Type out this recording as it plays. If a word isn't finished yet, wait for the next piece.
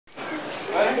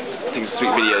Take a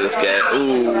sweet video of this guy.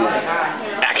 Ooh,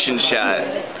 action shot.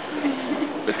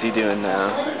 What's he doing now?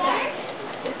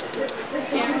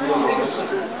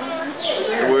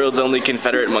 The world's only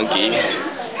Confederate monkey.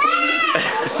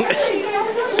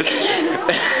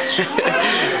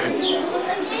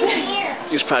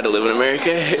 He's proud to live in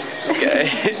America.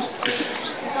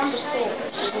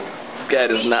 This guy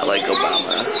does not like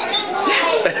Obama.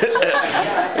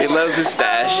 He loves his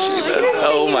stash.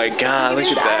 Oh my God, look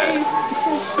at that.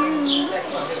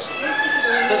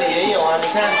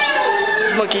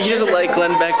 Monkey, he doesn't like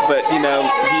Glenn Beck, but you know,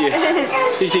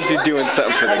 he thinks he's doing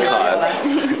something for the cause.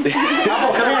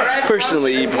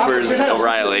 Personally, he prefers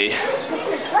O'Reilly.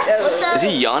 Is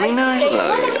he yawning now?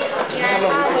 No.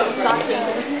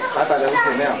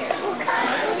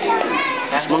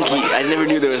 This monkey, I never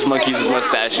knew there was monkeys with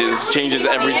mustaches. Changes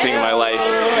everything in my life.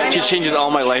 Just changes all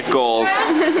my life goals.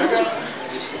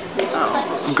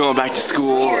 I'm going back to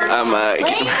school. I'm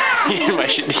getting my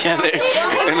shit together,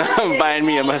 and I'm buying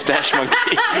me a mustache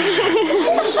monkey.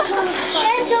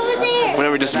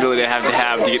 Whatever disability I have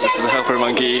to get this helper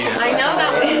monkey. I know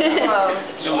that one.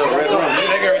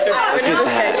 Look at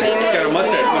that. He's got a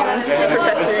mustache.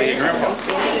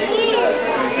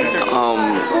 Oh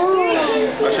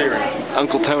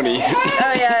Uncle Tony.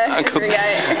 yeah.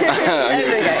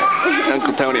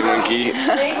 Uncle Tony monkey.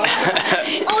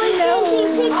 Oh no.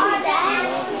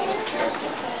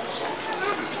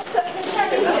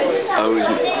 Oh, he's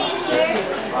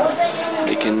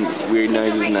making weird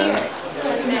noises now.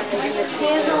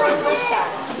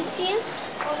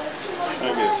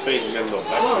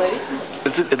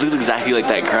 It looks exactly like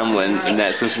that gremlin in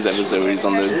that Simpsons episode where he's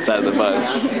on the side of the bus.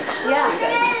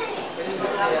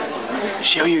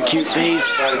 Show your cute face.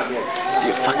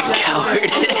 You fucking coward.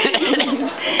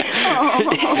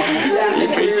 You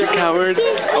face, you coward.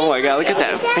 Oh my God, look at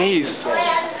that face.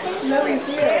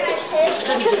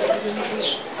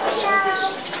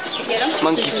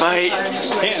 Monkey fight.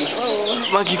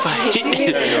 Monkey fight.